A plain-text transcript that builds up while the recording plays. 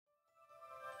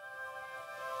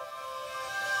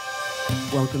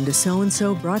Welcome to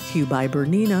So-and-So, brought to you by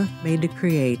Bernina, made to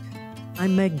create.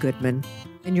 I'm Meg Goodman,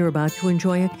 and you're about to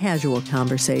enjoy a casual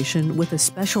conversation with a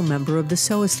special member of the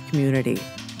Soist community.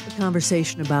 A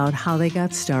conversation about how they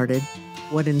got started,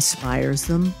 what inspires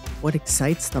them, what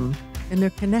excites them, and their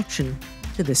connection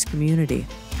to this community.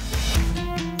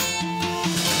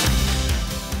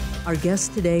 Our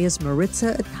guest today is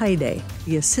Maritza Atayde,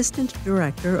 the Assistant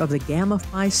Director of the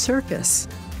Phi Circus.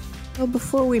 Well,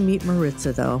 before we meet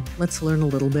Maritza, though, let's learn a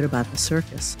little bit about the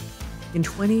circus. In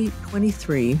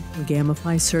 2023,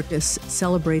 Phi Circus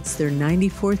celebrates their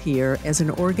 94th year as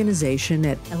an organization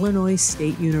at Illinois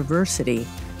State University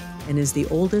and is the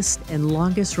oldest and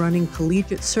longest-running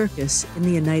collegiate circus in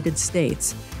the United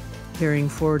States, carrying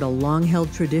forward a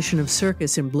long-held tradition of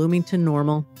circus in Bloomington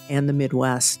Normal and the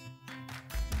Midwest.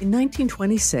 In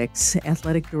 1926,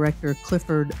 athletic director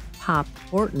Clifford "Pop"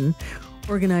 Horton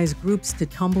organized groups to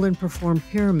tumble and perform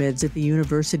pyramids at the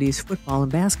university's football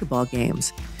and basketball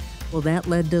games. Well, that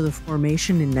led to the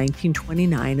formation in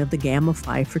 1929 of the Gamma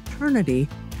Phi fraternity,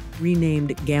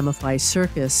 renamed Phi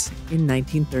Circus in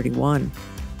 1931.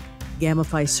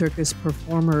 Phi Circus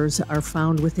performers are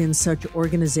found within such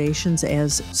organizations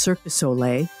as Cirque du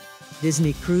Soleil,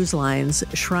 Disney Cruise Lines,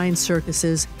 Shrine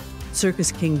Circuses,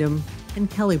 Circus Kingdom, and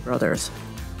Kelly Brothers.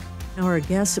 Now, our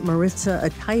guest, Maritza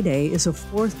Atayde, is a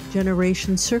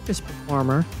fourth-generation circus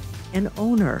performer and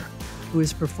owner who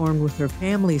has performed with her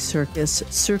family circus,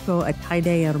 Circo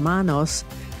Atayde Hermanos,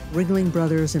 Ringling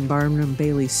Brothers and Barnum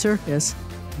Bailey Circus,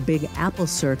 Big Apple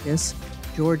Circus,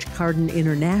 George Carden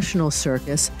International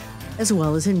Circus, as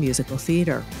well as in musical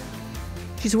theater.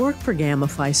 She's worked for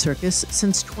Phi Circus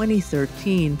since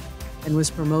 2013 and was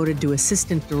promoted to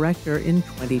Assistant Director in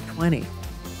 2020.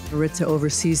 Maritza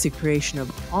oversees the creation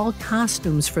of all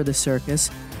costumes for the circus,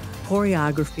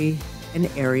 choreography,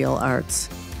 and aerial arts.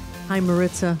 Hi,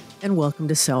 Maritza, and welcome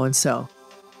to So-and-So.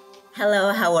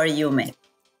 Hello, how are you, Meg?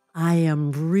 I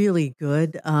am really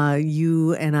good.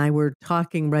 You and I were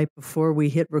talking right before we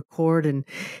hit record, and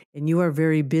you are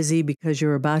very busy because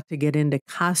you're about to get into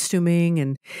costuming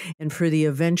and for the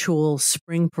eventual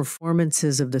spring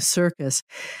performances of the circus.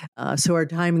 So our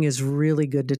timing is really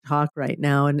good to talk right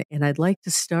now, and I'd like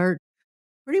to start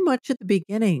pretty much at the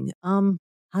beginning. How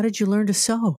did you learn to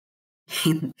sew?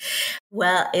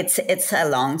 Well, it's a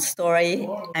long story.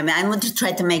 I mean, I'm going to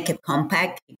try to make it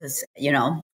compact because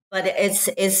but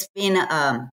it's been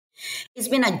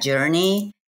a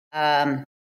journey.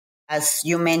 As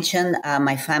you mentioned,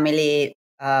 my family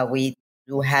we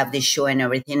do have this show and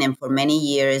everything, and for many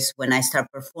years, when I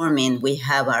start performing, we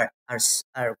have our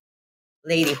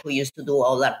lady who used to do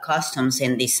all our costumes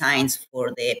and designs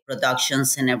for the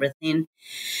productions and everything,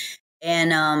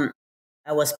 and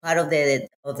I was part of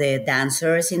the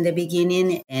dancers in the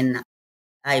beginning, and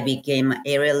I became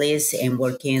aerialist and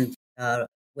working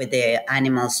with the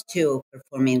animals too,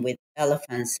 performing with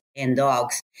elephants and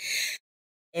dogs.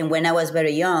 And when I was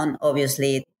very young,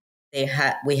 obviously we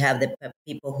have the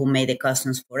people who made the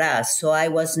costumes for us. So I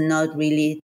was not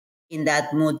really in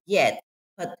that mood yet.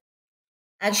 But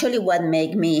actually, what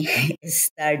made me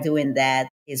start doing that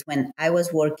is when I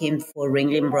was working for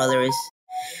Ringling Brothers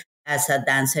as a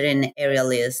dancer and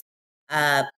aerialist.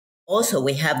 Uh, Also,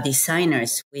 we have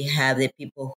designers. We have the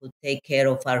people who take care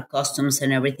of our costumes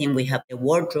and everything. We have the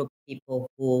wardrobe people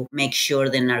who make sure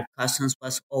that our costumes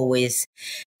was always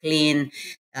clean.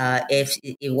 If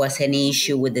it was any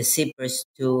issue with the zippers,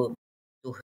 to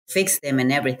fix them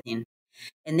and everything.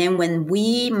 And then when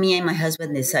me and my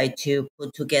husband, decided to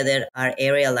put together our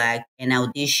aerial act and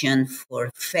audition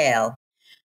for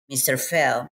Mr.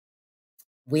 Fell,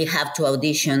 we have to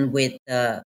audition with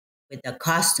the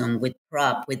costume, with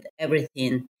prop, with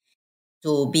everything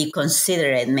to be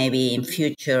considered maybe in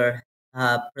future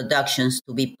productions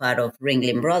to be part of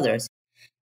Ringling Brothers.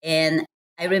 And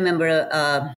I remember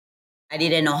I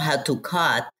didn't know how to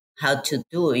cut, how to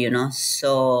do,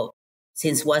 So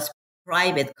since it was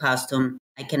private costume,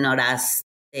 I cannot ask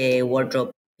the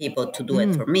wardrobe people to do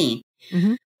it for me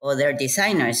or their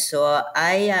designers. So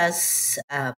I asked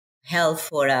help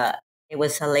for it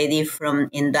was a lady from,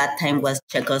 in that time was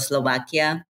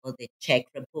Czechoslovakia or the Czech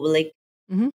Republic.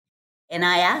 And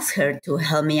I asked her to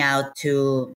help me out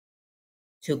to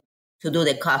do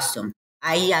the costume.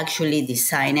 I actually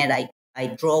design it. I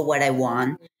draw what I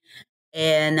want.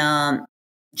 And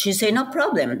she said, no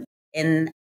problem.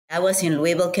 And I was in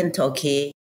Louisville,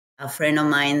 Kentucky. A friend of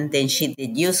mine, then she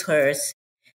did use hers.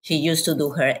 She used to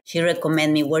do her. She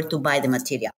recommended me where to buy the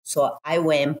material. So I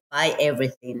went, buy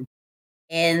everything.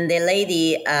 And the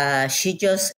lady, she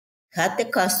just cut the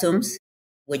costumes,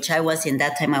 which I was, in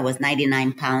that time, I was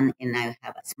 99 pounds and I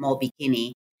have a small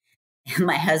bikini. And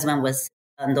my husband was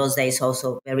on those days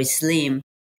also very slim.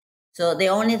 So the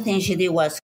only thing she did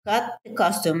was cut the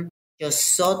costume, just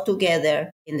sew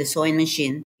together in the sewing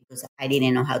machine because I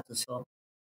didn't know how to sew.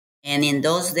 And in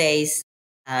those days,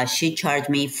 she charged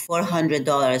me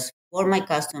 $400 for my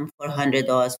costume,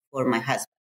 $400 for my husband.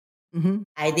 Mm-hmm.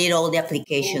 I did all the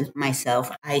applications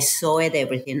myself. I sewed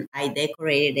everything. I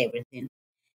decorated everything.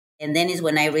 And then is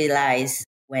when I realized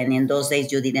when in those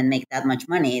days you didn't make that much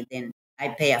money, then I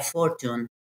pay a fortune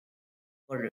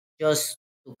for just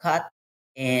to cut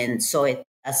and sew it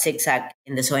a zigzag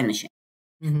in the sewing machine.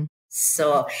 Mm-hmm.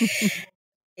 So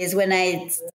it's when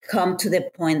I come to the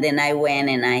point, then I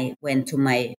went to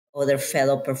my other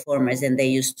fellow performers and they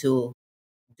used to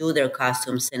do their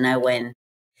costumes. And I went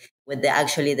with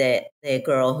the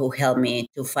girl who helped me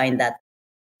to find that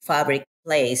fabric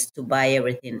place to buy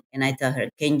everything. And I tell her,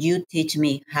 can you teach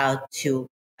me how to,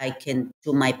 I can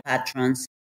do my patrons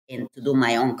and to do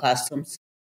my own costumes?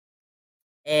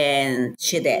 And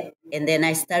she did. And then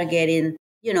I start getting,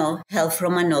 help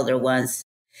from another ones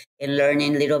and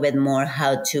learning a little bit more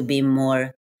how to be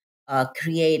more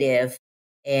creative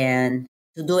and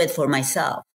to do it for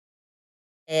myself.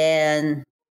 And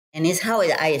it's how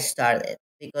I started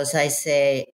because I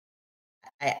say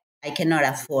I cannot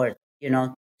afford,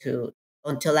 to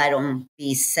until I don't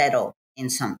be settled in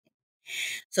something.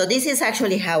 So this is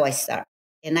actually how I started.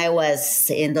 And I was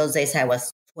in those days I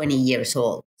was 20 years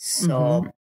old. Mm-hmm.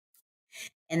 So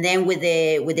and then with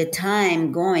the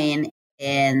time going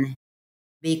and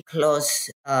be close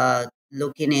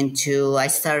looking into I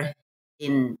start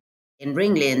in in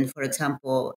Ringling, for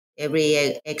example,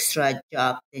 every extra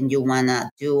job that you wanna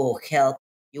do or help,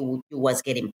 you was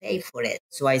getting paid for it.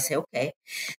 So I say okay.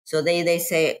 So they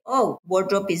say, oh,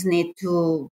 wardrobe is need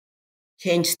to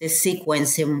change the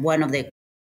sequence in one of the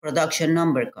production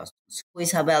number costumes. Who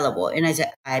is available? And I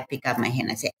say, I pick up my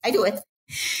hand. I say, I do it.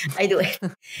 I do it.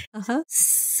 Uh-huh.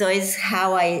 So it's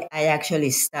how I actually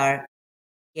start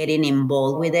getting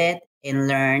involved with it and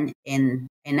learn and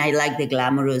I like the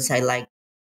glamorous.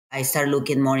 I start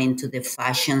looking more into the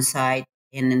fashion side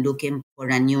and looking for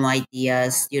the new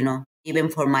ideas, even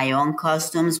for my own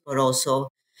costumes, but also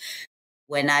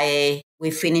when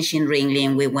we finished in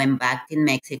Ringling, we went back in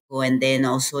Mexico and then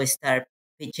also start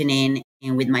pitching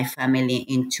in with my family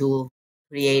into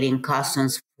creating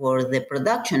costumes for the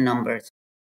production numbers.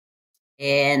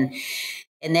 And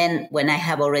and then when I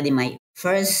have already my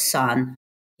first son,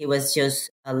 he was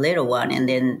just a little one. And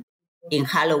then in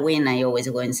Halloween, I always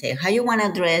go and say, how you want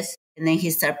to dress? And then he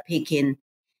start picking,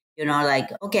 like,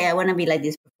 okay, I want to be like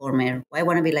this performer. I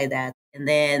want to be like that. And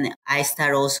then I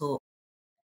start also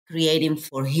creating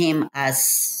for him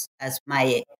as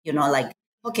my, like,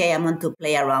 okay, I'm going to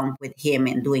play around with him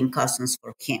and doing costumes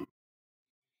for him.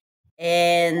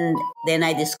 And then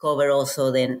I discovered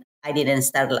also then I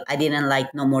didn't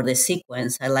like no more the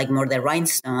sequence. I like more the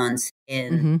rhinestones.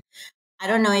 And Mm-hmm. I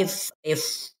don't know if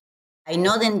I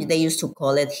know then they used to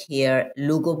call it here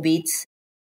Lugo beads.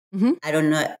 Mm-hmm. I don't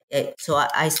know. So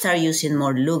I start using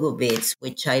more Lugo beads,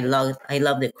 which I love. I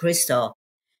love the crystal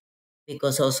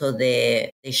because also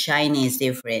the shine is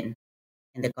different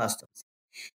in the costumes.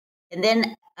 And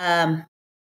then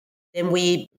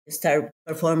we start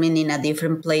performing in a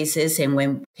different places. And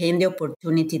when came the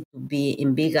opportunity to be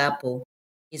in Big Apple,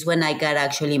 is when I got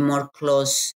actually more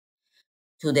close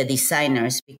to the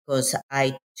designers because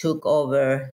I took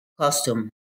over costume.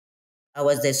 I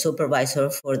was the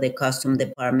supervisor for the costume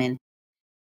department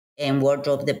and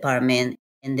wardrobe department.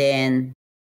 And then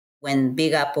when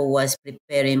Big Apple was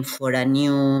preparing for a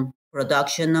new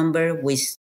production number, we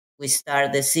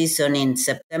start the season in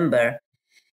September.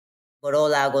 But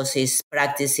all August is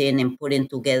practicing and putting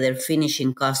together,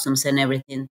 finishing costumes and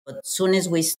everything. But as soon as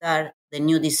we start, the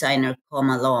new designer come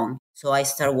along. So I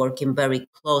start working very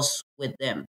close with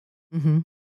them. Mm-hmm.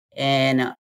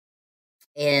 And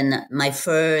my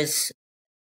first,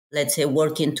 let's say,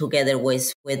 working together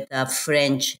was with a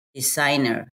French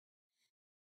designer,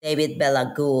 David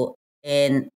Bellagou,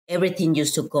 and everything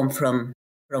used to come from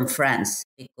France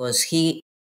because he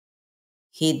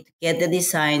get the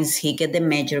designs, he get the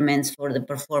measurements for the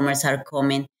performers are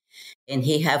coming, and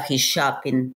he have his shop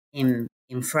in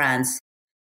France,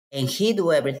 and he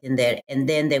do everything there. And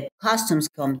then the costumes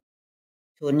come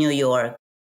to New York,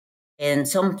 and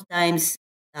sometimes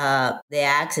the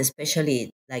acts, especially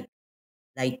like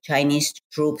Chinese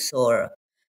troops or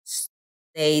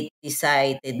they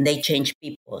decide and they change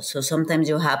people. So sometimes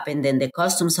you happen, then the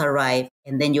costumes arrive,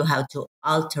 and then you have to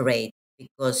alterate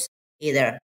because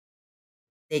either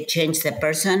they change the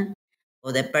person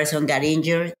or the person got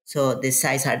injured, so the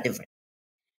size are different.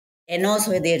 And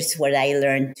also there's where I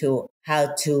learned to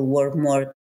how to work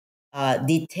more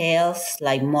details,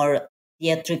 like more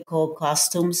theatrical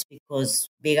costumes, because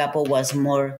Big Apple was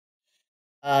more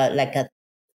like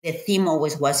the theme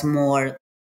always was more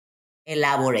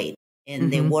elaborate,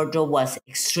 and the Mm-hmm. wardrobe was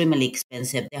extremely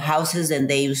expensive. The houses and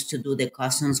they used to do the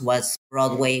costumes was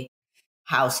Broadway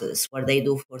houses, where they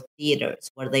do for theaters,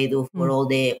 where they do for all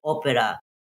the opera.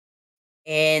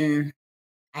 And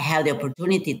I had the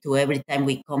opportunity to, every time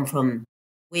we come from,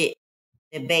 we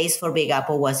the base for Big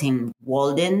Apple was in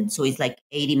Walden, so it's like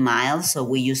 80 miles. So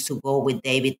we used to go with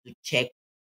David to check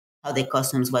how the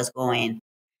customs was going.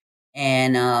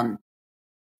 And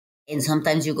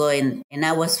sometimes you go in, and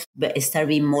I was start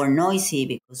being more noisy,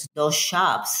 because those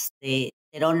shops, they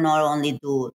don't not only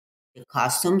do the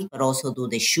costumes but also do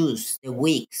the shoes, the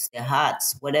wigs, the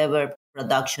hats, whatever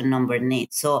production number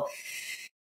needs. So,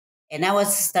 and I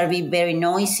was start being very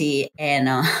noisy, and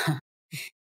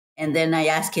then I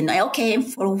asked him, okay,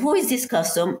 for who is this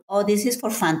costume? Oh, this is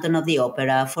for Phantom of the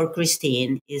Opera, for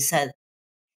Christine. He said,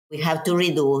 we have to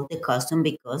redo the costume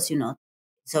because,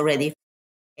 it's already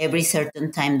every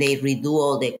certain time they redo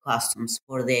all the costumes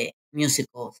for the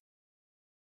musicals.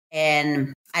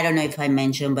 And I don't know if I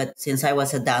mentioned, but since I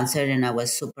was a dancer and I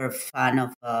was super fan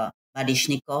of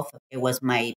Baryshnikov, it was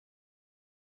my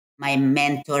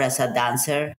mentor as a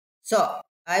dancer. So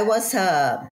I was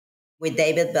with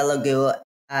David Bellague,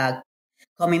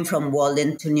 coming from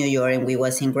Walden to New York, and we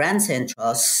was in Grand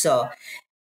Central. So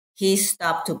he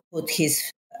stopped to put his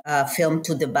film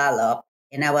to develop.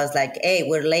 And I was like, hey,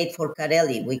 we're late for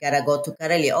Carelli. We got to go to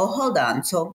Carelli. Oh, hold on.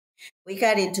 So we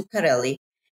got into Carelli,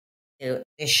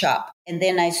 the shop. And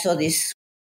then I saw this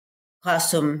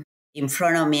costume in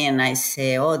front of me, and I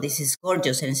say, oh, this is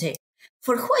gorgeous. And I say,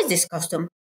 for who is this costume?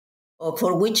 Or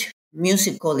for which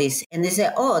musical is? And they say,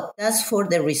 oh, that's for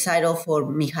the recital for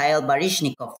Mikhail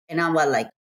Baryshnikov. And I was like,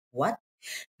 what?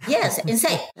 Yes, and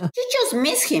say, you just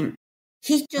miss him.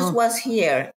 He just Oh. was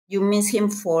here. You miss him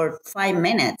for 5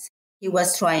 minutes. He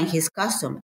was trying his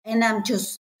costume. And I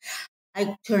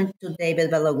turned to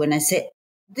David Balogun and I said,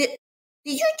 did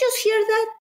you just hear that?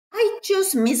 I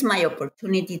just missed my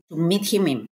opportunity to meet him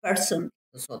in person.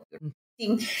 So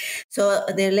so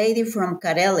the lady from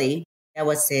Carelli, that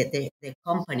was the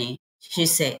company, she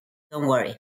said, don't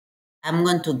worry. I'm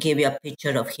going to give you a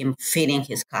picture of him fitting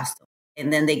his costume.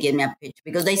 And then they gave me a picture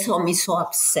because they saw me so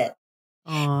upset.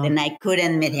 Then I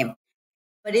couldn't meet him.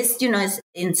 But it's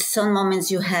in some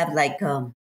moments you have like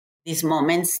these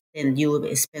moments, and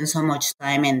you spend so much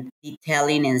time in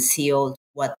detailing and see all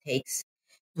what takes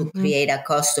to Mm-hmm. create a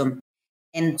costume.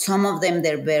 And some of them,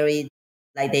 they're very,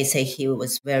 like they say, he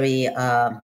was very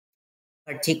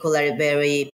particular,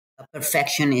 very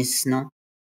perfectionist, no?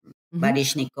 Mm-hmm.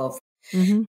 Baryshnikov,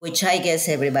 Mm-hmm. which I guess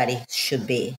everybody should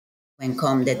be when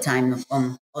come the time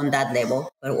on that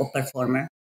level or performer.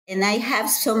 And I have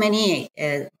so many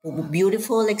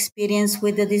beautiful experience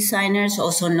with the designers.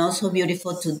 Also, not so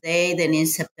beautiful today. Then in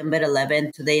September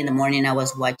 11th, today in the morning, I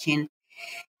was watching.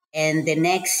 And the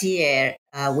next year,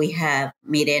 we have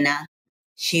Mirena.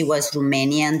 She was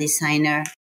Romanian designer.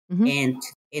 Mm-hmm.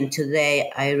 And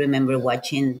today, I remember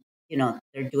watching.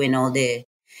 They're doing all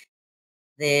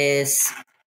this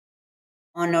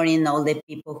honoring all the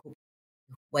people who,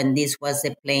 when this was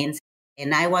the planes,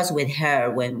 and I was with her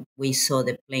when we saw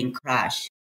the plane crash,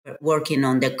 working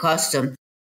on the costume.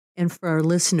 And for our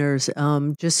listeners,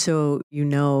 just so you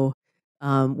know,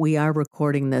 we are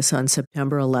recording this on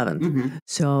September 11th. Mm-hmm.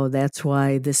 So that's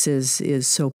why this is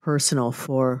so personal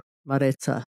for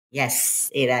Maritza. Yes,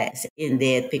 it is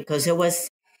indeed, because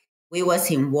we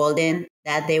was in Walden.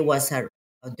 That day was a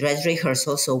dress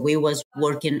rehearsal, so we was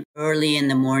working early in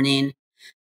the morning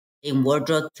in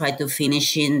wardrobe, try to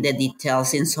finish in the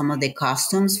details in some of the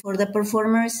costumes for the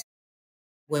performers.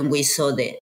 When we saw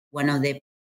the one of the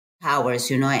towers,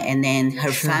 and then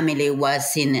her Sure. family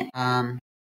was in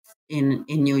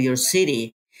New York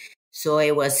City. So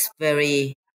it was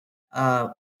very uh,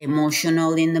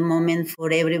 emotional in the moment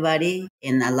for everybody.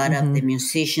 And a lot of Mm-hmm. the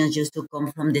musicians used to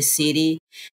come from the city,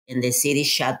 and the city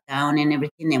shut down and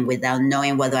everything, and without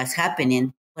knowing what was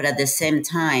happening. But at the same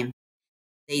time,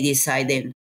 they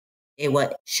decided it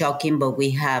was shocking, but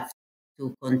we have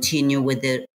to continue with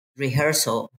the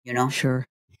rehearsal. Sure.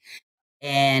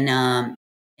 And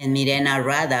Mirena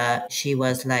Rada, she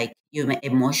was like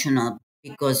emotional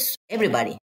because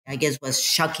everybody, I guess, was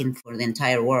shocking for the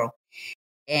entire world.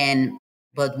 And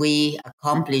but we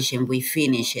accomplished and we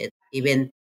finished it, even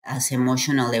as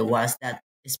emotional it was that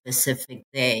specific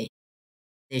day.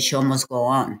 The show must go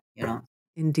on.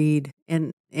 Indeed.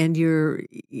 And your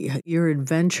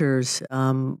adventures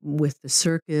with the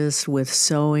circus, with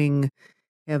sewing,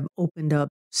 have opened up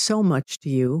so much to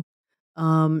you.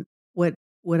 What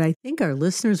What I think our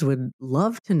listeners would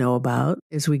love to know about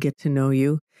as we get to know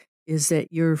you is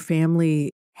that your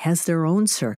family has their own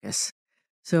circus.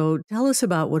 So tell us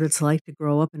about what it's like to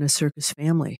grow up in a circus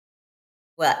family.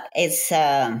 Well, it's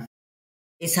a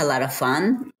lot of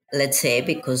fun, let's say,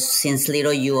 because since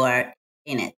little you are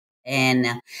in it. And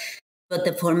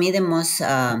but for me, the most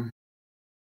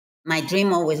my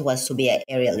dream always was to be an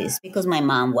aerialist because my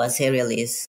mom was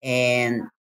aerialist, and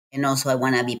also I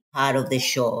want to be part of the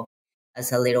show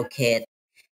as a little kid,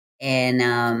 and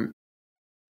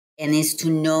is to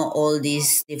know all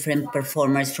these different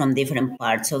performers from different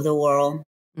parts of the world,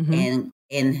 Hmm.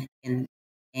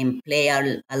 and play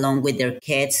along with their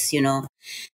kids,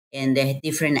 and the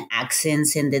different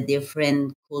accents and the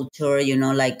different culture,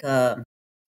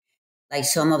 like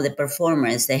some of the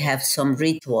performers, they have some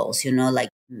rituals, like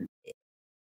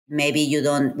maybe you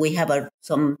don't. We have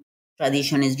some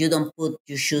tradition is you don't put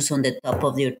your shoes on the top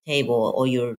of your table or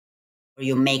your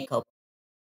makeup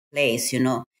place,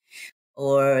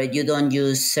 or you don't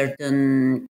use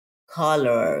certain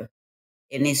color.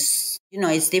 And it's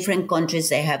different countries,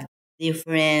 they have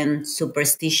different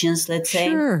superstitions, let's say,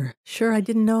 Sure, sure. I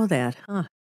didn't know that. Huh.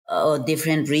 or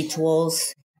different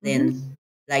rituals. Hmm. Then,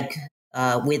 like,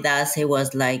 with us, it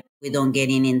was like we don't get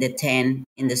in the tent,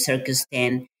 in the circus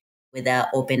tent, with an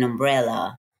open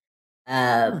umbrella.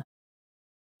 uh, Huh.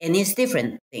 and it's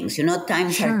different things,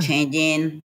 times are Sure.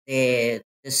 changing. The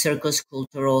circus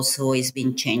culture also is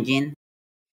been changing.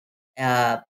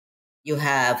 uh, you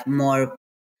have more,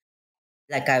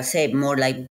 like I said, more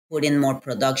like put in more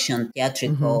production, Hmm.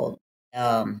 theatrical.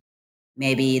 Um,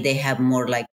 maybe they have more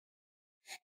like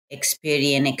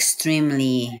experience,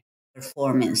 extremely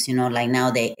performance. Like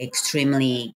now they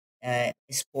extremely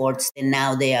sports, and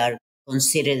now they are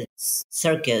considered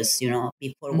circus.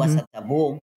 Before was Hmm. a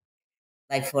taboo.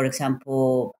 Like for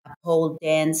example, a pole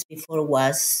dance before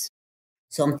was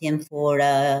something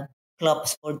for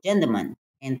clubs for gentlemen,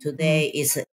 and Hmm.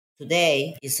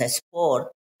 today is a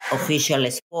sport, official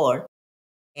sport,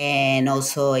 and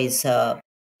also is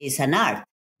an art.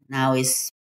 Now is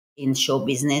in show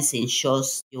business, in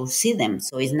shows you see them,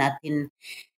 so it's nothing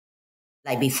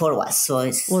like before was. So Well,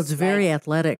 it's it's like, very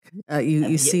athletic.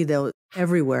 You see those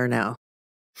everywhere now.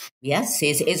 yes,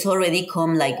 it's already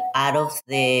come like out of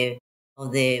the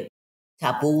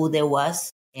taboo there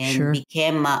was, and Sure.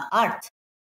 became art,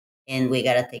 and we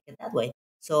gotta take it that way.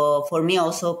 So for me,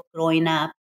 also growing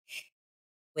up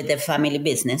with the family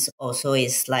business, also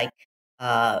is like,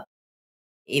 uh,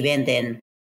 even then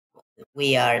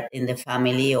we are in the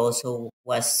family, also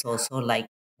was also like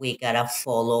we gotta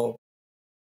follow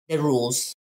the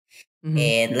rules. Hmm.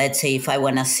 And let's say if I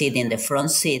wanna sit in the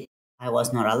front seat, I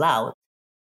was not allowed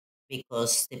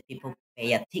because the people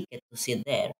pay a ticket to sit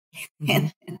there. Hmm.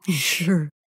 Sure.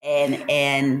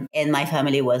 And my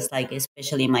family was like,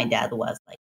 especially my dad was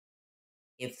like,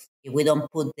 if we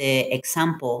don't put the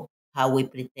example, how we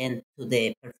pretend to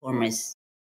the performers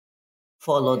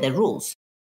follow the rules.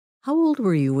 How old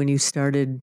were you when you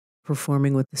started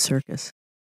performing with the circus?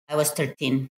 I was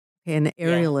 13. An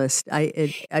Yeah. aerialist,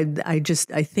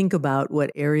 I think about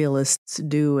what aerialists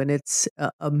do, and it's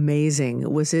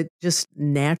amazing. Was it just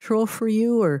natural for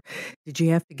you, or did you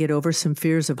have to get over some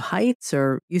fears of heights?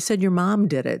 Or you said your mom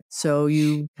did it, so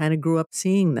you kind of grew up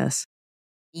seeing this.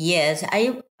 Yes,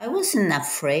 I wasn't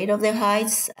afraid of the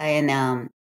heights, and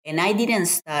I didn't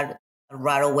start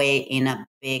right away in a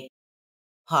big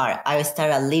part. I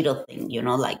started a little thing,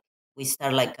 like we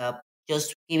start like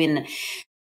just giving,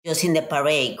 just in the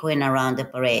parade, going around the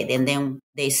parade, and then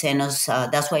they send us.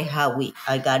 That's why how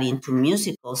I got into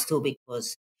musicals too,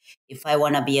 because if I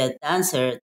want to be a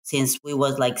dancer, since we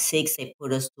was like six, they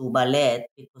put us to ballet,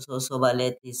 because also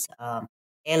ballet is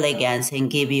elegance and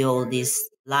give you all these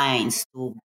lines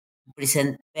to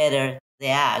present better the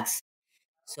acts.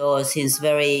 So since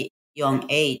very young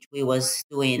age, we was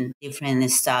doing different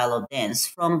style of dance,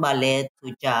 from ballet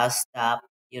to jazz, tap,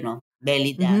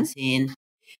 belly Hmm. dancing.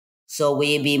 So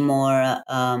we be more,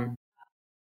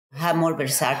 have more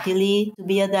versatility to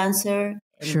be a dancer.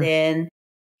 And Sure. then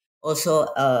also,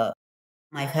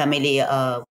 my family,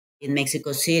 in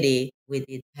Mexico City, we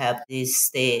did have this.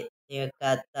 They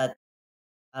got that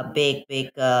a big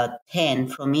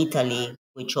tent from Italy,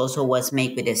 which also was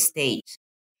made with a stage.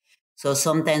 So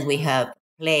sometimes we have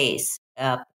plays,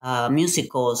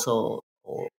 musicals, or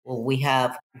we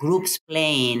have groups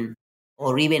playing,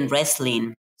 or even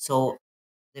wrestling. So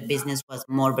the business was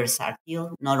more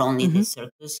versatile, not only the Hmm.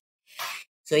 circus.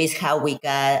 So it's how we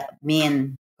got, me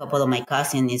and a couple of my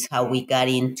cousins, is how we got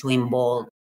into involved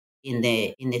in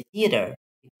the theater,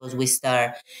 because we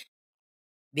start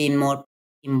being more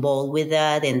involved with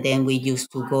that, and then we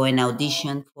used to go and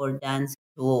audition for dance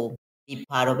to be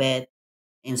part of it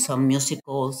in some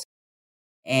musicals.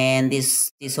 And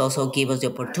this also gives us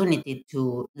the opportunity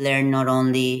to learn not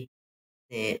only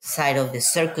the side of the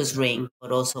circus ring,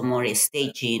 but also more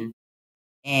staging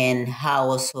and how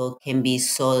also can be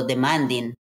so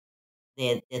demanding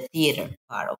the theater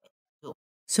part of it too.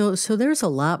 So there's a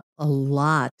lot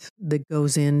that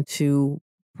goes into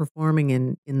performing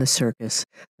in the circus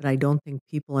that I don't think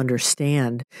people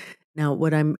understand. Now,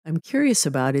 what I'm curious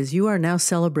about is you are now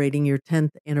celebrating your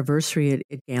 10th anniversary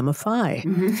at Gamma Phi,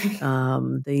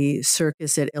 Mhm. the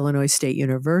circus at Illinois State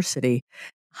University.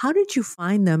 How did you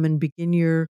find them and begin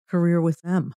your career with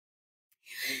them?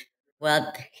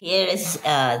 Well, here is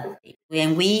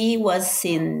when we was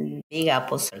in Big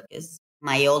Apple Circus.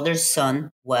 My older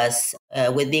son was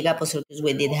with Big Apple Circus.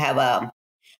 We did have a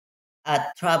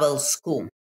travel school.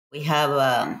 We have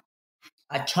a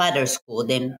charter school.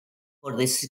 Then for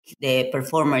this, the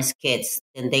performers' kids,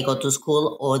 then they go to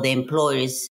school, or the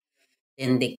employees,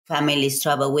 then the families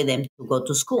travel with them to go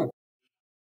to school.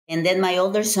 And then my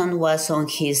older son was on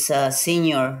his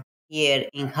senior year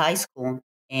in high school,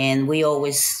 and we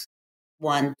always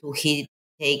want to he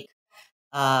take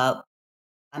uh,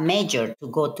 a major to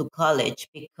go to college,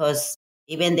 because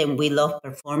even then we love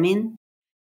performing,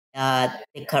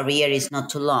 the career is not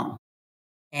too long.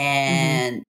 Hmm.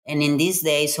 And in these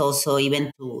days also,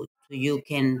 even to you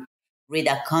can read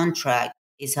a contract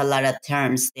is a lot of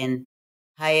terms. Then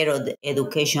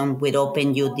education will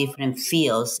open you different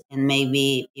fields, and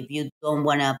maybe if you don't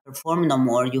want to perform no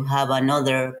more, you have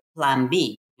another plan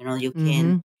B. You can,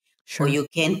 Hmm. or Sure. you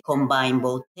can combine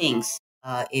both things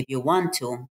if you want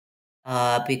to.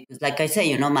 Because like I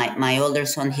say, my older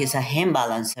son, he's a hand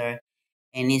balancer,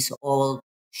 and he's all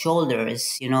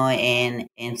shoulders,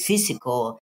 and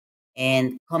physical.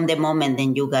 And come the moment,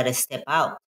 then you gotta step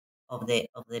out of the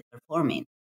performing.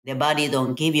 The body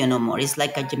don't give you no more. It's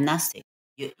like a gymnastic.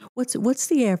 You, What's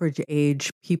the average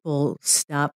age people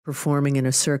stop performing in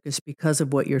a circus because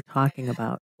of what you're talking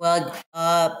about? well,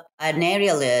 an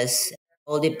aerialist,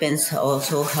 all depends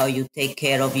also how you take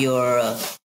care of your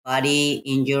body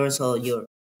injuries, or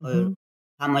Hmm.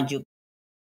 how much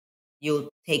you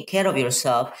take care of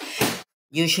yourself.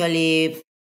 Usually,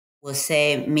 we'll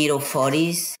say middle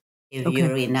 40s. If Okay.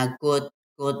 you're in a good,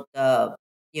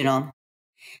 you know,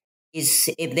 is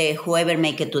if they whoever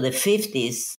make it to the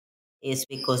 50s is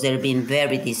because they're being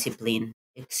very disciplined,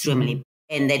 Hmm. extremely,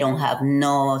 and they don't have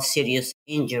no serious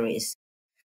injuries.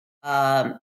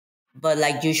 Um, but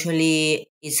like usually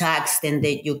it's accident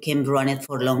that you can run it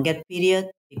for longer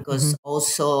period, Hmm. because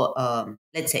also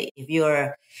let's say if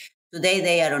you're today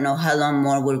they I don't know how long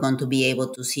more we're going to be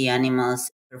able to see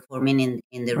animals performing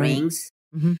in the Right. rings.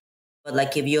 Hmm. But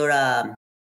like if you're a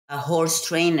horse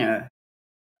trainer,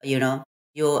 you know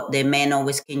the men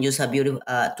always can use a beautiful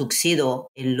tuxedo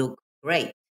and look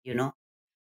great.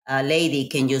 A lady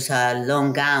can use a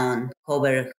long gown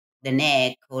cover the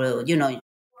neck, or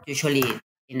usually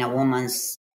in a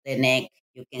woman's the neck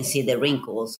you can see the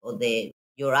wrinkles, or the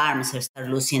your arms start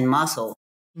losing muscle.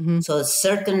 Hmm. So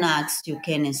certain acts you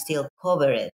can still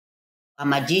cover it. A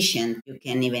magician you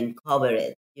can even cover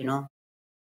it.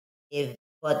 If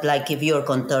But like if you're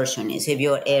contortionist, if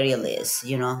you're aerialist,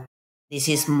 this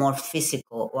is more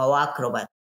physical, or acrobat.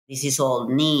 This is all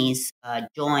knees,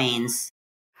 joints.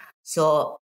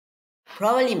 So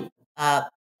probably,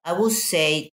 I would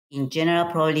say in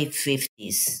general, probably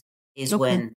 50s is Okay.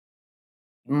 when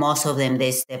most of them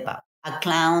they step up. A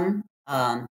clown,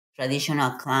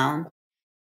 traditional clown.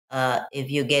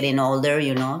 If you're getting older,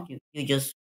 you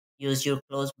just use your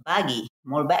clothes baggy,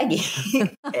 more baggy.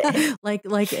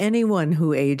 like anyone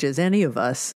who ages, any of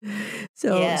us.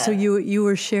 So Yeah. you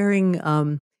were sharing,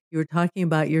 you were talking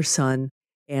about your son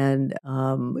and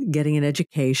getting an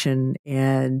education,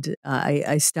 and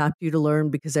I stopped you to learn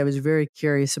because I was very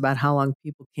curious about how long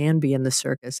people can be in the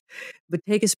circus. But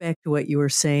take us back to what you were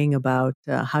saying about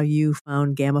how you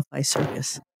found Gamma Phi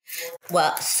Circus.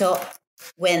 Well, so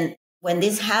when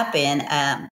this happened,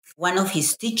 one of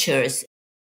his teachers,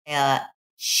 uh,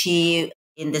 she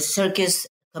in the circus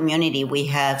community, we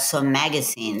have some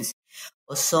magazines,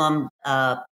 or some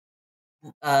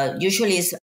usually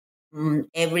it's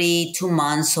every 2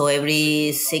 months or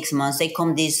every 6 months they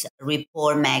come these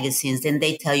report magazines. Then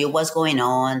they tell you what's going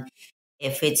on,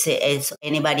 if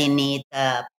anybody need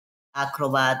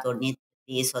acrobat or need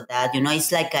this or that.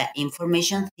 It's like a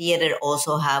information theater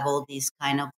also have all these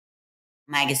kind of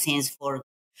magazines for,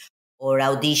 or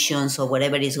auditions, or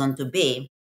whatever it's going to be,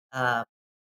 uh,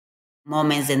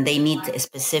 moments, and they need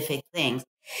specific things.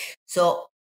 So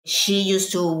she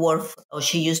used to work, or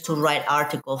she used to write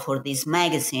article for this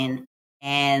magazine.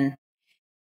 And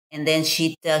And then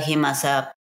she tell him as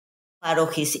a part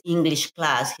of his English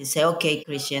class, he said, okay,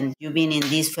 Christian, you've been in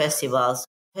these festivals.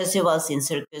 Festivals in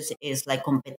circus is like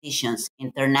competitions,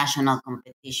 international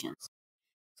competitions.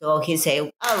 So he said,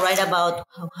 I'll write about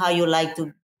how you like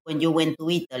to, when you went to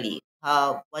Italy,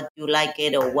 how, what you like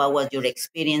it, or what was your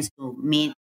experience to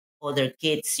meet other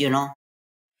kids,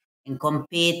 and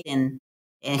compete. And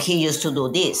he used to do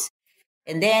this.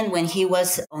 And then when he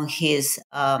was on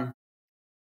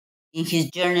in his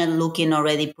journal looking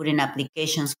already putting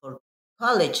applications for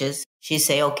colleges, she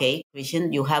say, okay,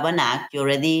 Christian, you have an act, you're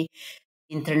already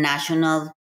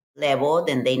international level,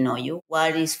 then they know you.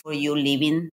 What is for you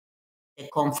leaving the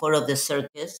comfort of the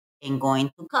circus and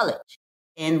going to college?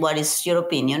 And what is your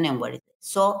opinion and what is it?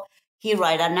 So he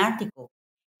write an article.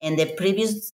 And the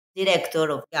previous director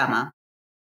of Gamma,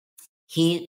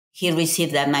 he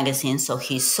received that magazine, so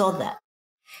he saw that.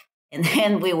 And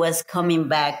then we was coming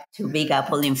back to Big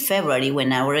Apple in February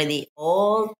when already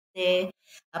all the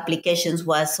applications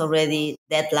was already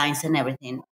deadlines and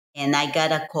everything. And I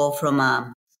got a call from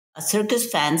a circus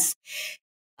fans.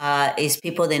 Is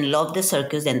people that love the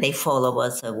circus and they follow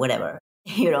us or whatever,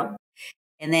 you know.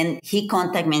 And then he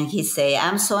contacted me and he say,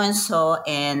 I'm so and so,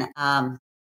 and I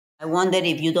wonder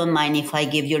if you don't mind if I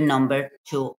give your number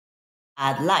to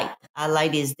Adlight.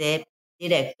 Adlight is the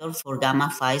director for Gamma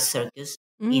Phi Circus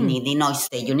in Mm. Illinois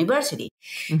State University.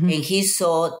 Hmm. And he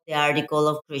saw the article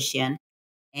of Christian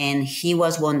and he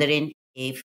was wondering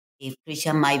if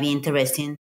Christian might be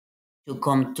interested to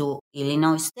come to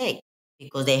Illinois State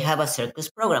because they have a circus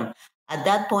program. At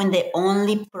that point, the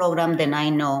only program that I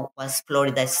know was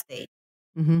Florida State.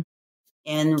 Hmm.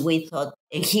 And we thought,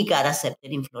 and he got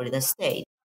accepted in Florida State.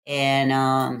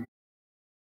 And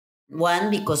one,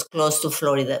 because close to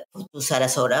Florida, to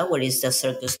Sarasota, where is the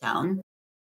circus town,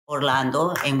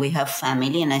 Orlando, and we have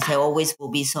family. And I say, always will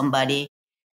be somebody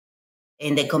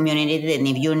in the community that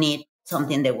if you need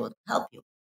something, they will help you.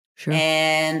 Sure.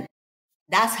 And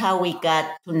that's how we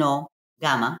got to know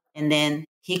Gamma. And then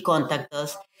he contacted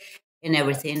us and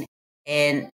everything.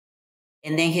 And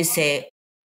and then he said,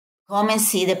 come and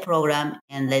see the program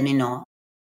and let me know.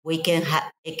 We can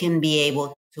it can be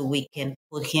able to, we can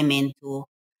put him into,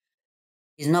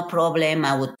 it's no problem.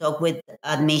 I would talk with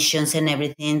admissions and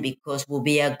everything because will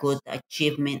be a good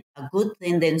achievement, a good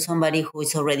thing than somebody who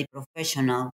is already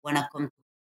professional, wanna come to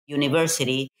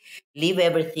university, leave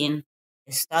everything,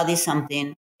 study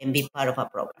something, and be part of a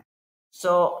program.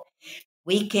 So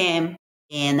we came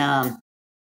and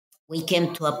we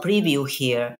came to a preview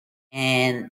here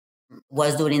and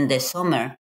was during the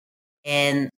summer.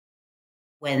 And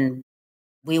when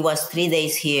we was 3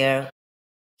 days here,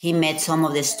 he met some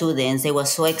of the students. They were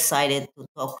so excited to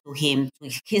talk to him, to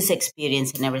his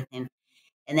experience and everything.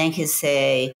 And then he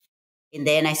say, and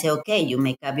then I say, okay, you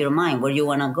make up your mind where you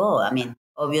want to go. I mean,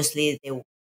 obviously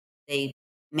they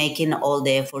making all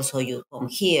the effort so you come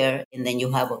here, and then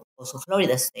you have also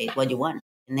Florida State. What you want?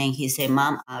 And then he said,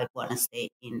 Mom, I want to stay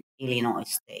in Illinois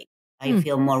State. I Hmm.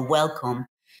 feel more welcome,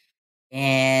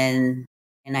 and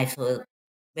I feel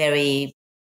very.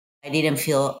 I didn't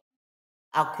feel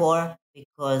awkward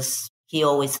because he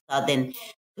always thought then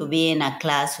to be in a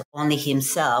class only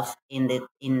himself in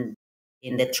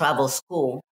the travel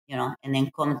school, and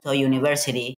then come to a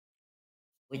university,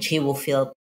 which he will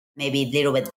feel maybe a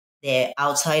little bit the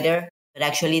outsider, but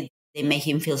actually they make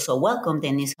him feel so welcome.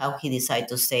 Then is how he decided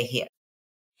to stay here,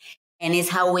 and it's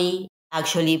how we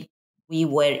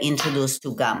were introduced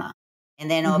to Gamma, and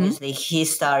then Hmm. obviously he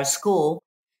started school,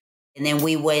 and then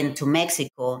we went to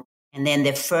Mexico, and then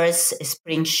the first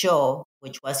spring show,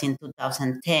 which was in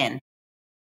 2010,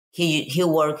 he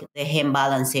worked the hand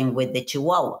balancing with the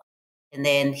Chihuahua, and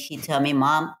then he told me,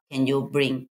 Mom, can you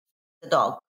bring the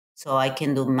dog so I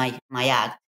can do my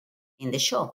act in the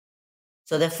show?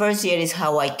 So the first year is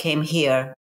how I came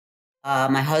here.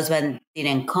 My husband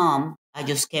didn't come. I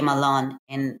just came along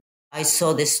and I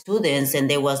saw the students and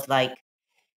they was like,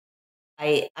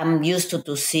 I'm used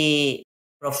to see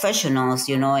professionals,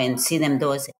 and see them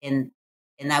do it. And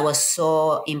I was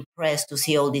so impressed to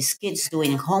see all these kids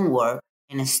doing homework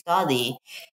and study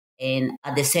and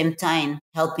at the same time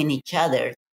helping each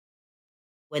other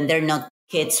when they're not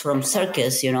kids from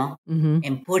circus, Hmm.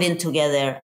 and putting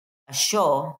together a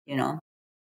show,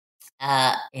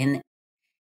 uh, and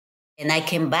and I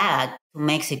came back to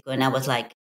Mexico and I was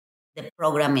like, the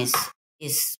program is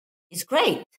is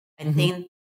great. I Hmm. think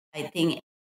I think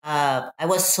I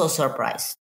was so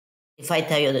surprised. If I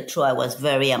tell you the truth, I was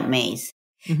very amazed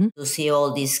Hmm. to see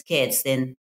all these kids.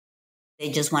 Then they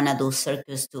just want to do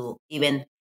circus to even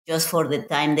just for the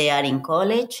time they are in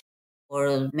college,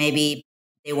 or maybe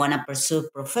they want to pursue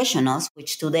professionals,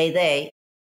 which today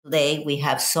today we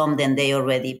have some, then they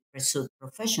already pursued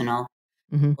professional.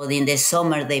 Hmm. But in the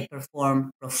summer, they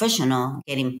perform professional,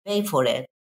 getting paid for it,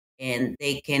 and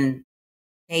they can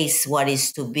taste what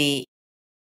is to be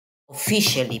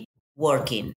officially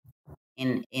working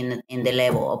in the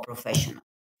level of professional.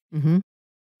 Hmm.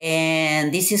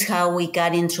 And this is how we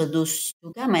got introduced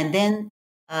to Gamma. And then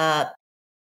uh,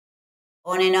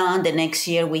 on and on, the next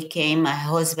year we came, my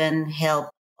husband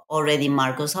helped already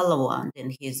Marcos Alawan,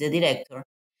 and he's the director,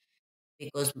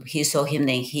 because he saw him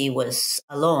then he was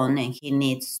alone and he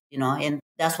needs, and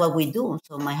that's what we do.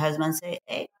 So my husband said,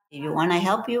 hey, if you want to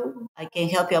help you, I can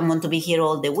help you. I'm going to be here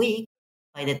all the week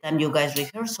by the time you guys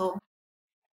rehearsal.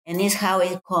 And it's how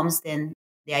it comes then,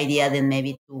 the idea that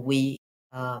maybe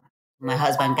uh, my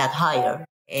husband got hired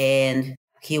and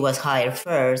he was hired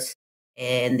first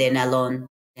and then alone.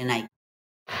 Then I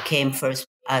came first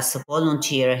as a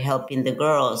volunteer, helping the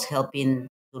girls, helping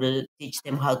to teach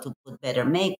them how to put better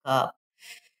makeup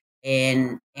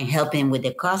and helping with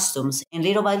the costumes. And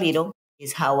little by little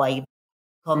is how I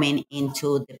coming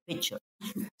into the picture.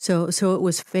 So it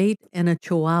was fate and a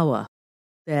Chihuahua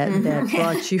that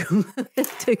brought you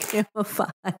to Gamify.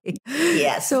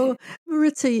 Yes. So,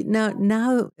 Maritza,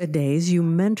 nowadays you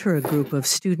mentor a group of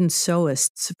student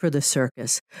sewists for the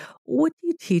circus. What do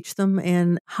you teach them,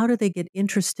 and how do they get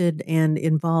interested and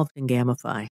involved in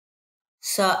Gamify?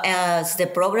 So as the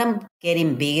program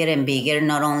getting bigger and bigger,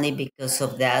 not only because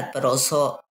of that, but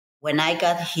also when I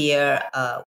got here,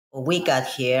 or we got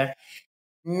here,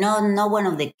 no one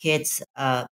of the kids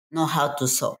know how to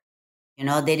sew.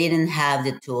 They didn't have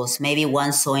the tools, maybe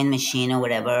one sewing machine or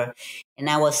whatever. And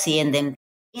I was seeing them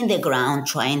in the ground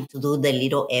trying to do the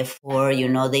little effort.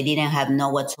 They didn't have no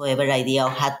whatsoever idea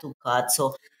of how to cut.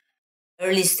 So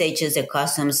early stages, the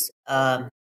customs,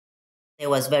 they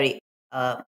was very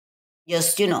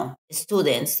just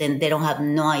students, and they don't have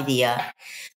no idea.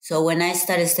 So when I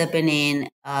started stepping in,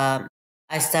 I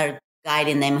started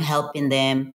guiding them, helping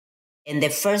them. And the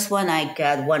first one, I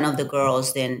got one of the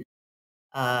girls, then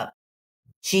uh,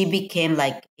 she became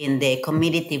like in the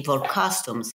community for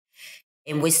costumes,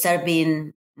 and we start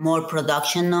being more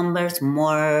production numbers,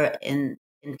 more, and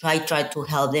try to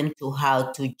help them to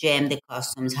how to jam the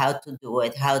costumes, how to do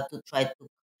it, how to try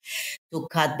to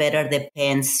cut better the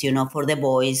pants, for the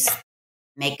boys,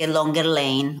 make a longer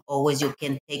lane. Always you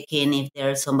can take in if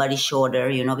there's somebody shorter,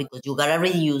 because you gotta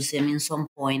reuse them in some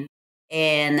point.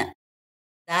 And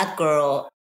that girl,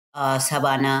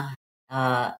 Savannah,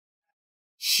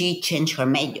 she changed her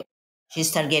major. She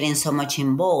started getting so much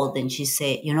involved, and she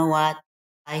said, "You know what?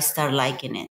 I start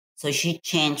liking it." So she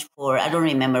changed for, I don't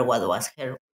remember what was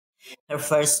her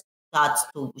first thoughts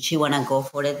to, she wanna go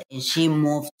for it, and she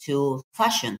moved to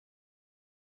fashion.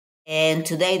 And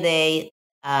today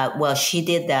well, she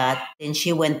did that. Then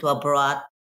she went to abroad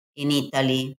in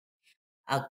Italy.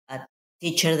 A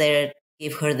teacher there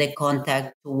gave her the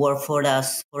contact to work for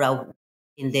us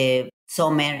in the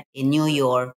summer in New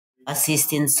York,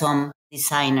 assisting some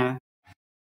designer.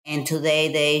 And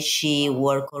today she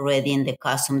work already in the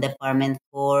costume department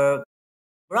for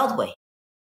Broadway.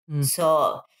 Mm.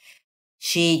 So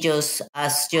she just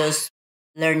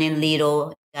learning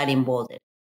little, got involved.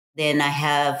 Then I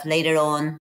have later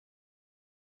on,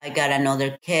 I got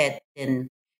another kid, and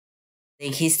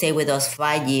then he stayed with us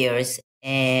 5 years,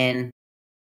 and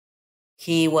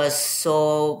he was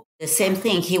so the same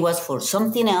thing. He was for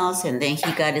something else, and then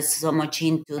he got so much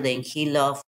into. Then he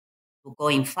loved to go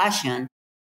in fashion,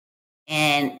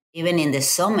 and even in the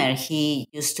summer, he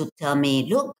used to tell me,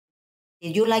 "Look,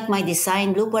 did you like my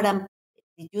design? Look what I'm.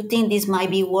 Did you think this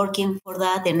might be working for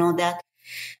that and all that?"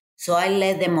 So I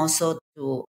let them also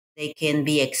to they can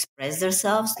be express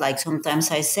themselves. Like sometimes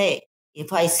I say,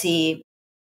 if I see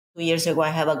 2 years ago I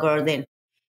have a girl, then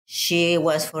she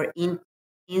was for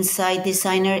inside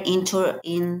designer, indoor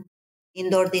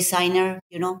designer,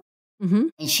 Hmm.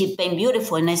 and she paint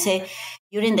beautiful. And I say,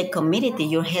 you're in the community,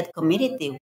 your head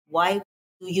community. Why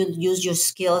do you use your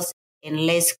skills and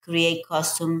let's create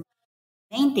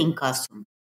painting costume?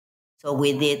 So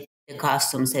we did the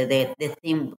costumes. The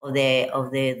theme of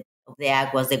the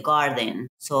act was the garden.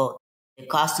 So the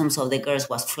costumes of the girls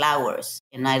was flowers,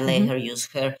 and I let Hmm. her use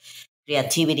her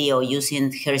creativity or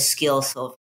using her skills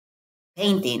of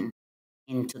painting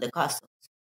into the costume.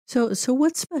 So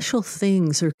what special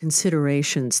things or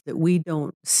considerations that we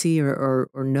don't see or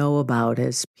know about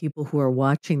as people who are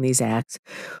watching these acts,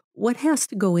 what has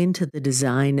to go into the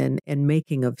design and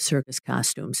making of circus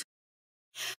costumes?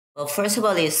 Well, first of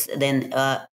all, is then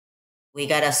we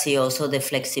gotta see also the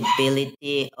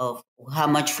flexibility of how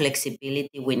much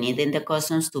flexibility we need in the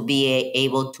costumes to be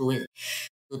able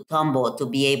to tumble, to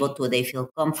be able to, they feel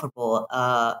comfortable.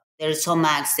 There's some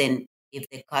acts, and if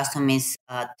the costume is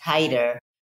tighter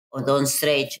or don't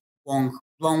stretch, won't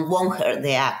hurt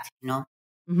the act,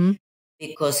 Mm-hmm.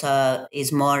 because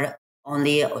it's more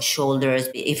only shoulders.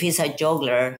 If it's a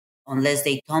juggler, unless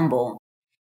they tumble,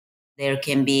 there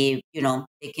can be,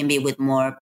 they can be with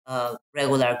more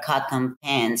regular cotton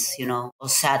pants, or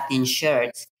satin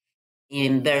shirts.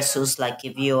 In versus, like,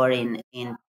 if you are in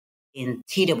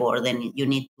teeterboard, then you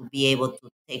need to be able to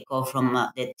take off from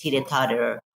the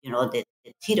teeter-totter, the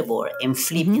teeterboard, and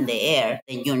flip Mm-hmm. in the air.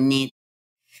 Then you need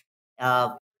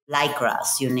uh,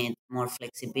 lycras, you need more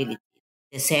flexibility.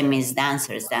 The same is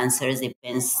dancers. Dancers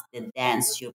depends the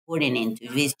dance you're putting into.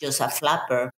 If it's just a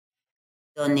flapper,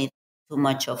 don't need too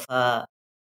much of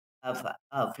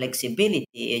flexibility,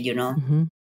 Mm-hmm.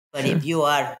 But Sure.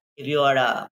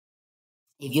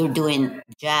 if you're doing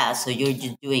jazz or you're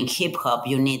just doing hip hop,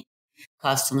 you need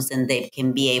costumes and they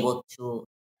can be able to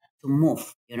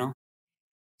move,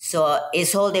 So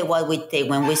it's all the what we take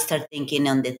when we start thinking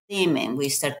on the theme and we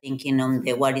start thinking on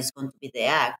the what is going to be the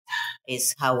act,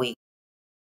 is how we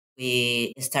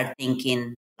start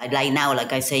thinking, like now,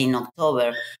 like I say, in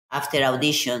October, after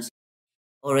auditions,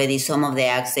 already some of the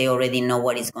acts, they already know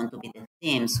what is going to be the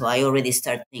theme. So I already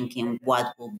start thinking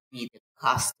what will be the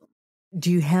costume. Do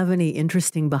you have any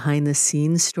interesting behind the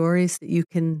scenes stories that you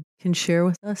can share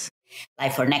with us?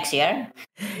 Like for next year?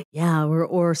 Yeah,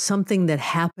 or something that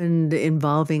happened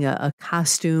involving a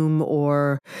costume,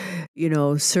 or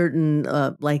certain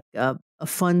a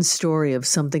fun story of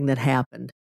something that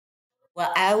happened.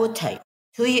 Well, I would tell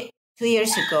you, 2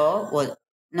 years ago, well,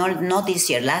 not this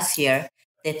year, last year,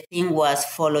 the theme was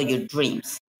follow your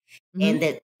dreams. Mm-hmm.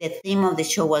 And the theme of the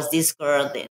show was this girl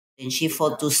that then she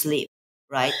fell to sleep,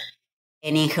 right?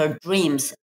 And in her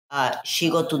dreams, she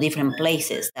go to different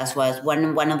places. That's why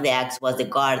one of the acts was the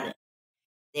garden.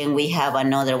 Then we have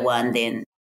another one. Then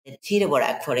the Titibor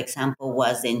act, for example,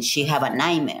 was then she have a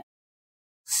nightmare.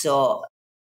 So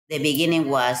the beginning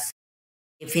was,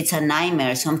 if it's a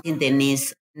nightmare, something that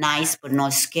is nice but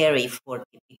not scary for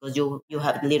because you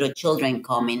have little children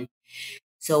coming.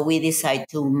 So we decide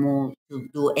to move to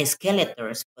do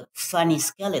skeletons, but funny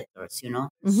skeletons,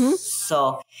 Mm-hmm.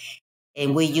 So,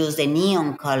 and we use the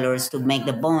neon colors to make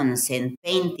the bones, and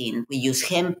painting. We use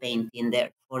hand painting there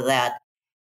for that.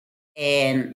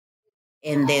 And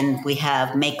then we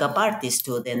have makeup artists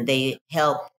too. Then they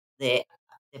help the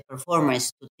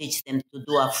performers to teach them to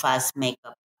do a fast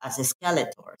makeup as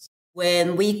skeletons.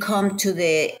 When we come to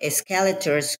the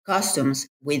escalators costumes,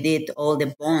 we did all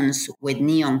the bones with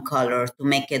neon color to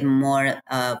make it more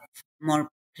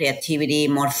creativity,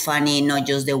 more funny, not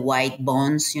just the white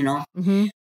bones, Mm-hmm.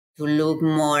 to look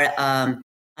more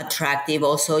attractive.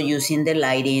 Also using the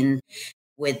lighting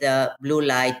with the blue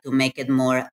light to make it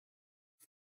more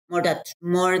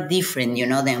different,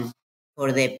 than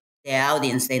for the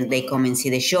audience. Then they come and see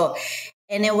the show.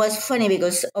 And it was funny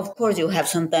because, of course, you have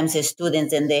sometimes the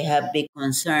students and they have big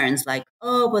concerns like,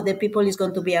 oh, but the people is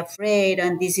going to be afraid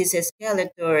and this is a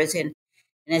skeletons. And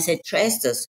I said, trust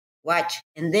us, watch.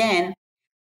 And then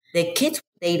the kids,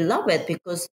 they love it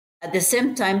because at the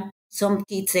same time, some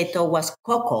kids they thought was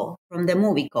Coco from the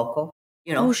movie Coco,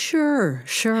 Oh, sure,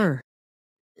 sure.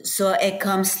 So it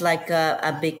comes like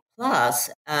a big plus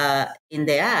in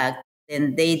the act.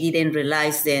 Then they didn't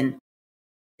realize then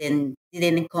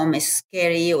didn't come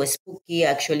scary or spooky,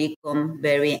 actually come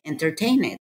very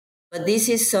entertaining. But this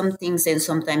is some things and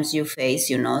sometimes you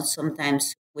face,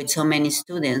 sometimes with so many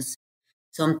students,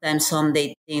 sometimes some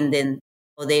they think then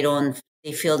or they don't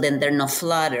they feel then they're not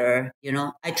flattered,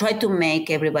 I try to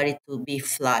make everybody to be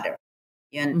flattered.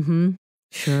 Mm-hmm.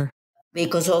 Sure.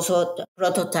 Because also the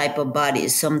prototype of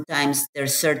bodies, sometimes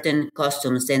there's certain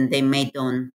costumes and they may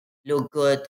don't look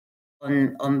good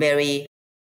on very,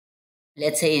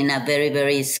 let's say, in a very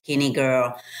very skinny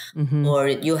girl, Mm-hmm. or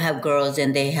you have girls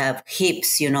and they have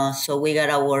hips, so we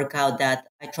gotta work out that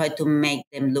I try to make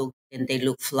them look and they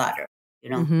look flatter,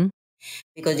 Mm-hmm.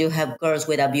 because you have girls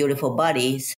with a beautiful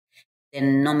bodies,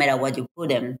 then no matter what you put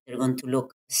them, they're going to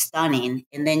look stunning.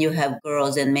 And then you have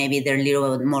girls and maybe they're a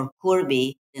little bit more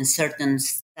curvy in certain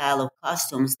style of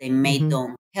costumes, they may Mm-hmm.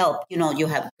 don't help. You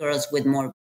have girls with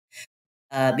more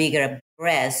bigger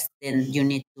breasts, then you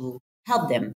need to help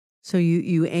them. So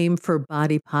you aim for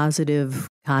body positive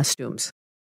costumes.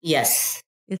 Yes.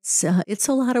 It's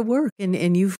a lot of work,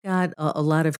 and you've got a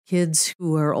lot of kids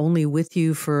who are only with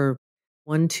you for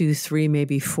 1, 2, 3,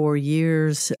 maybe 4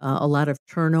 years. A lot of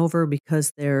turnover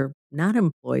because they're not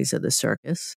employees of the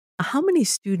circus. How many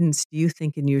students do you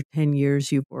think in your 10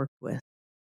 years you've worked with?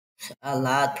 A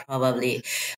lot probably.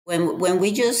 When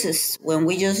we just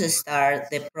start,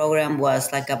 the program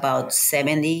was like about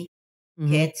 70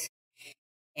 Mm-hmm. kids,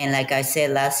 and like I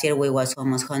said, last year we was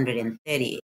almost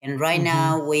 130, and right Mm-hmm.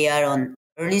 now we are on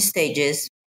early stages.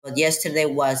 But yesterday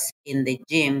was in the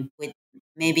gym with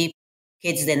maybe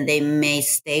kids, then they may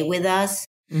stay with us,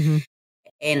 Mm-hmm.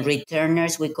 and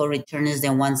returners, we call returners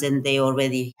the ones that they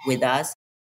already with us.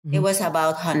 It Mm-hmm. was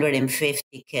about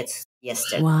 150 kids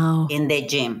yesterday Wow. in the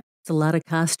gym. It's a lot of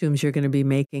costumes you're going to be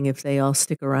making if they all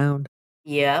stick around.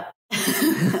 Yep.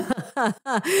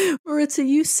 Maritza,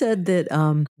 you said that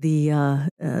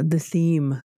the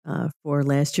theme for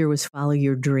last year was follow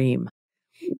your dream.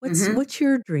 Hmm. What's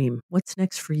your dream? What's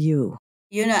next for you?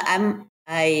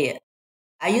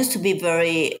 I used to be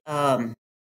very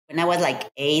when I was like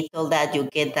 8, all that you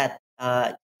get that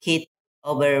kid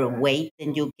overweight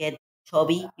and you get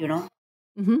chubby.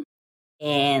 Hmm.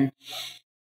 And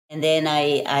then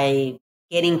I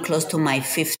getting close to my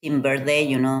 15th birthday,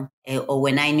 or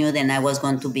when I knew then I was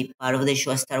going to be part of the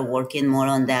show, I started working more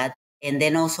on that. And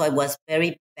then also I was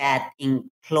very bad in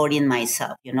clothing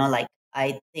myself, like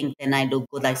I think then I look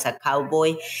good as a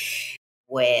cowboy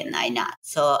when I not.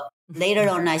 So later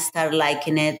on, I started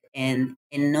liking it and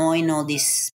knowing all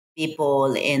these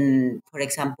people. And for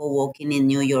example, walking in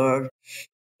New York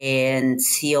and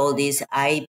see all this,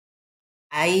 I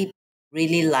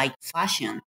really like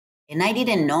fashion, and I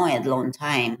didn't know it long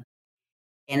time.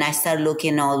 And I started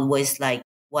looking always like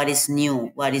what is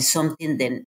new, what is something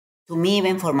then to me,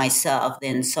 even for myself,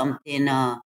 then something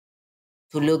to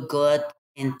look good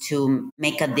and to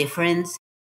make a difference.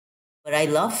 But I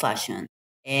love fashion,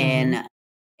 Hmm.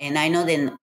 and I know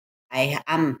that I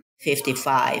am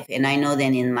 55, and I know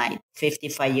that in my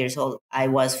 55 years old, I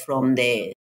was from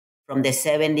the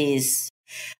 70s,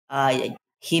 uh,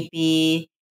 hippie,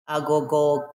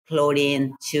 go-go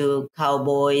clothing to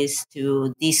cowboys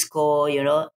to disco.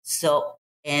 So,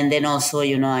 and then also,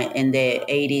 in the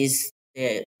 80s,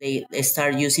 they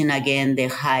start using again the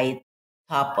high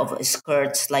top of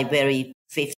skirts, like very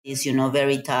 50s,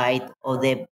 very tight, or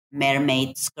the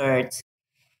mermaid skirts.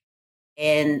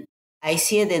 And I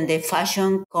see it, and the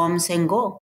fashion comes and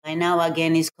go. Right now,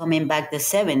 again, is coming back the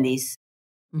 70s,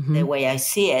 the Hmm. way I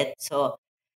see it. So,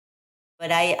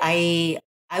 but I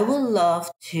would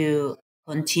love to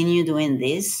continue doing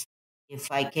this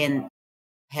if I can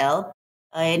help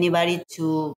anybody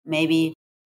to maybe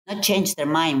not change their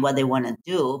mind what they want to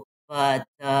do, but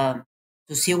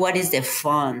to see what is the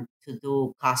fun to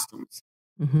do costumes,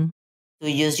 Hmm. to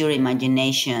use your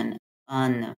imagination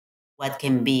on what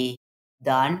can be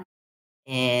done,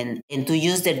 and to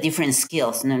use their different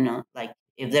skills. No, like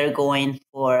if they're going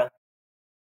for,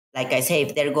 like I say,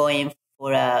 if they're going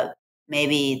for a,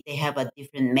 maybe they have a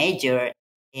different major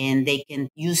and they can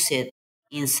use it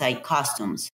inside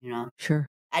costumes. Sure.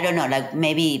 I don't know, like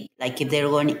maybe like if they're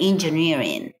going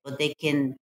engineering, but they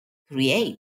can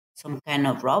create some kind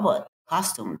of robot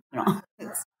costume.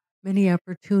 Many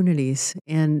opportunities,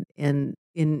 and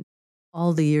in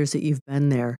all the years that you've been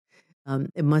there,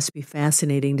 it must be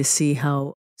fascinating to see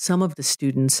how some of the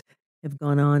students have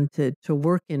gone on to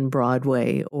work in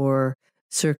Broadway or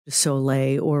Cirque du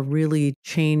Soleil or really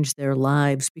change their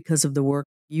lives because of the work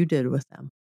you did with them.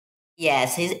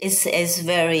 Yes, it's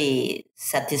very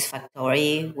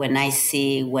satisfactory when I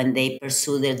see when they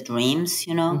pursue their dreams.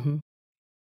 Hmm.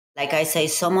 Like I say,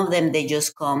 some of them they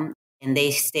just come and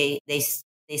they stay. They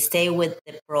stay with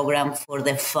the program for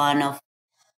the fun of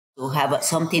to have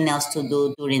something else to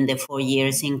do during the 4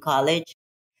 years in college.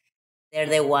 They're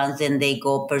the ones and they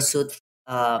go pursue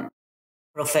um,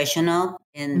 professional,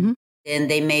 and Hmm.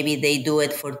 then maybe they do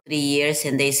it for 3 years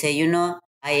and they say,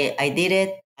 I did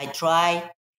it, I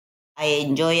try, I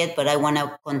enjoy it, but I want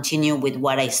to continue with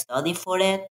what I study for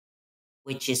it,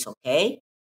 which is okay.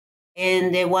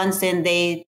 And the ones then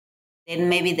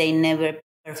maybe they never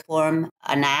perform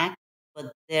an act,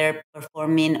 but they're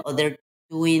performing or they're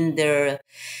doing they're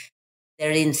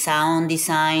in sound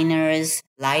designers,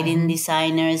 lighting Hmm.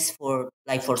 designers for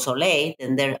Soleil,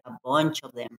 then there are a bunch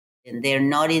of them. And they're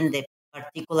not in the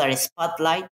particular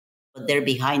spotlight, but they're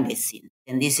behind the scene.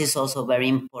 And this is also very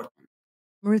important.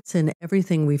 Maritza, in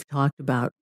everything we've talked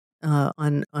about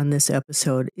on this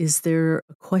episode, is there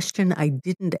a question I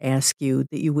didn't ask you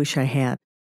that you wish I had?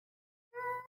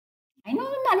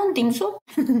 I don't think so.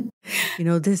 You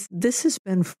know, this has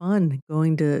been fun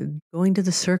going to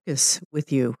the circus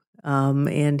with you,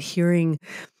 and hearing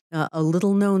a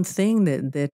little known thing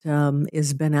that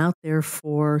has been out there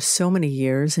for so many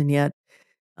years, and yet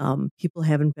people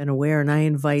haven't been aware. And I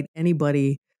invite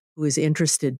anybody who is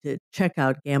interested to check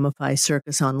out Gamma Phi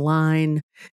Circus online.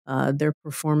 Their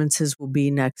performances will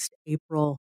be next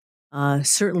April.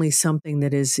 certainly something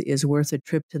that is worth a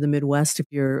trip to the Midwest if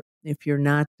you're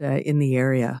not in the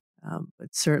area.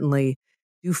 But certainly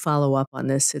do follow up on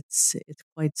this. It's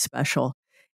quite special,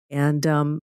 and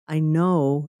I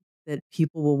know that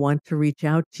people will want to reach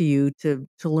out to you to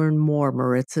learn more,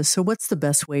 Maritza. So, what's the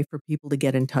best way for people to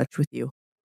get in touch with you?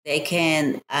 They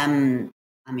can,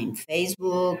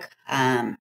 Facebook.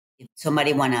 If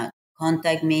somebody want to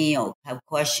contact me or have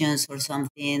questions or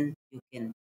something, you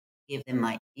can give them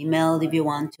my email if you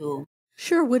want to.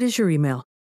 Sure. What is your email?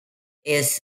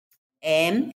 Is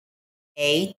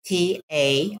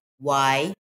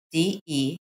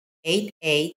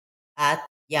matayde88 at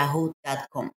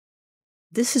yahoo.com.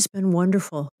 This has been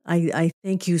wonderful. I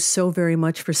thank you so very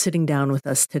much for sitting down with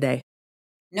us today.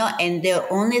 No, and the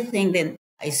only thing that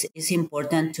is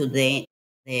important to the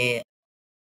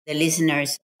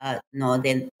listeners know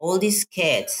that all these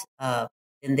kids,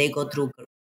 when they go through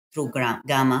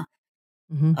gamma,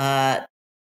 Hmm. uh,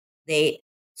 they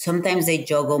sometimes they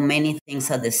juggle many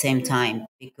things at the same time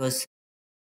because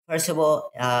first of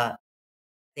all,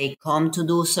 they come to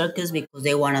do circus because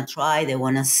they want to try, they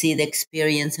want to see the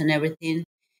experience and everything.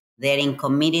 They're in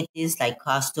communities like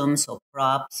costumes or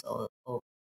props or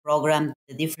program,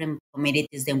 the different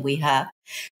communities that we have.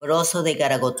 But also they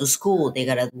gotta go to school, they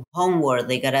gotta do homework,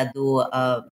 they gotta do.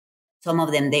 Some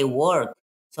of them they work,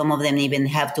 some of them even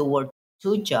have to work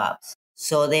two jobs.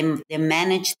 So they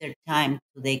manage their time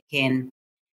so they can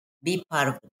be part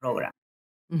of the program.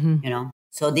 Hmm.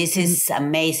 So this And is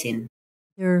amazing.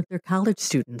 they're college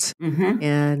students, Hmm.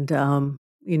 and and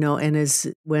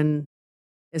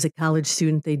as a college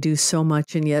student, they do so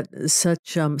much, and yet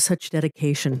such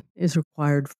dedication is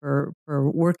required for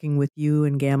working with you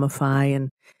and Gamma Phi,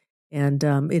 and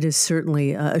it is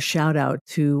certainly a shout out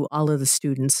to all of the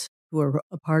students who are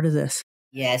a part of this.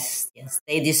 Yes, yes,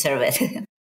 they deserve it.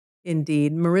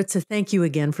 Indeed, Maritza, thank you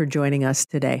again for joining us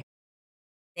today.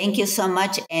 Thank you so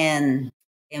much, and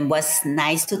it was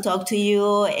nice to talk to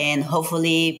you. And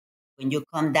hopefully, when you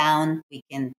come down, we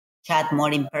can chat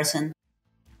more in person.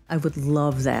 I would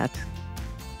love that.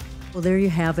 Well, there you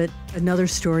have it. Another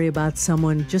story about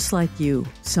someone just like you,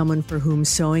 someone for whom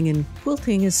sewing and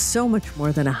quilting is so much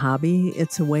more than a hobby.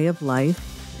 It's a way of life,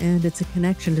 and it's a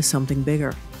connection to something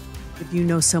bigger. If you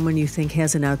know someone you think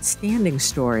has an outstanding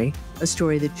story, a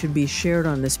story that should be shared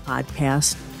on this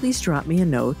podcast, please drop me a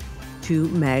note to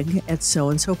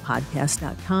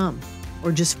meg@soandsopodcast.com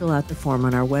or just fill out the form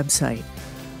on our website.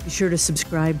 Be sure to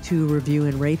subscribe to, review,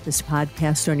 and rate this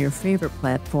podcast on your favorite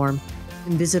platform,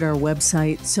 and visit our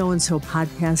website,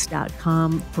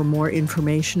 soandsopodcast.com, for more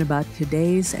information about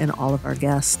today's and all of our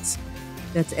guests.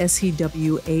 That's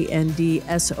SEWANDSO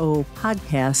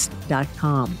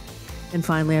podcast.com. And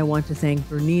finally, I want to thank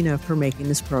Bernina for making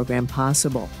this program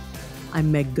possible. I'm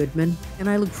Meg Goodman, and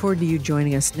I look forward to you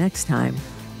joining us next time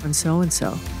on So and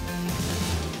So.